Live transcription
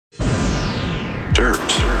Dirt.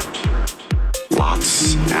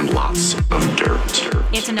 Lots and lots of dirt.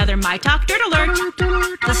 It's another My Talk Dirt Alert.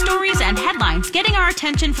 The stories and headlines getting our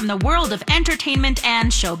attention from the world of entertainment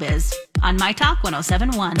and showbiz. On My Talk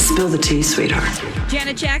 107.1. Spill the tea, sweetheart.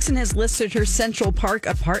 Janet Jackson has listed her Central Park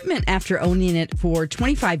apartment after owning it for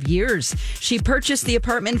 25 years. She purchased the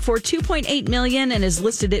apartment for $2.8 million and has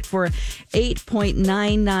listed it for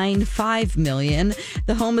 $8.995 million.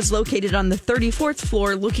 The home is located on the 34th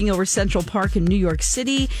floor looking over Central Park in New York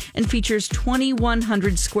City and features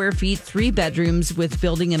 2,100 square feet, 3 bedrooms with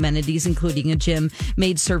building amenities, including a gym,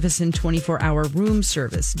 maid service, and 24-hour room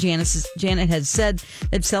service. Janet has said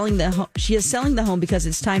that she is selling the home because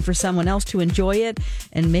it's time for someone else to enjoy it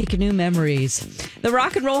and make new memories. The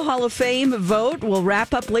Rock and Roll Hall of Fame vote will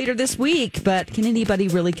wrap up later this week, but can anybody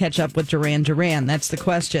really catch up with Duran Duran? That's the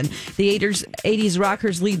question. The 80s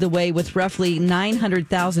rockers lead the way with roughly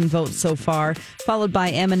 900,000 votes so far, followed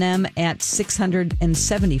by Eminem at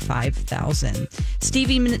 675,000.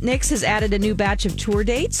 Stevie Nicks has added a new batch of tour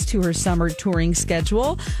dates to her summer touring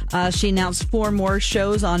schedule. She announced 4 more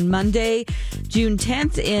shows on Monday, June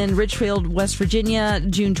 10th in Richfield, West Virginia,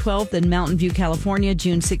 June 12th in Mountain View, California,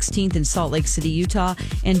 June 16th in Salt Lake City, Utah,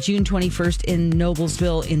 and June 21st in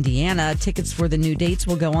Noblesville, Indiana. Tickets for the new dates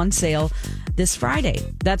will go on sale this Friday.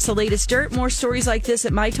 That's the latest dirt. More stories like this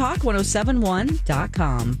at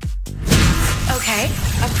mytalk1071.com. Okay,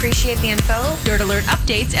 appreciate the info. Dirt Alert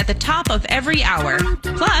updates at the top of every hour.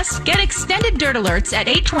 Plus, get extended Dirt Alerts at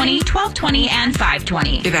 8:20, 12:20, and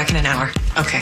 5:20. Be back in an hour. Okay.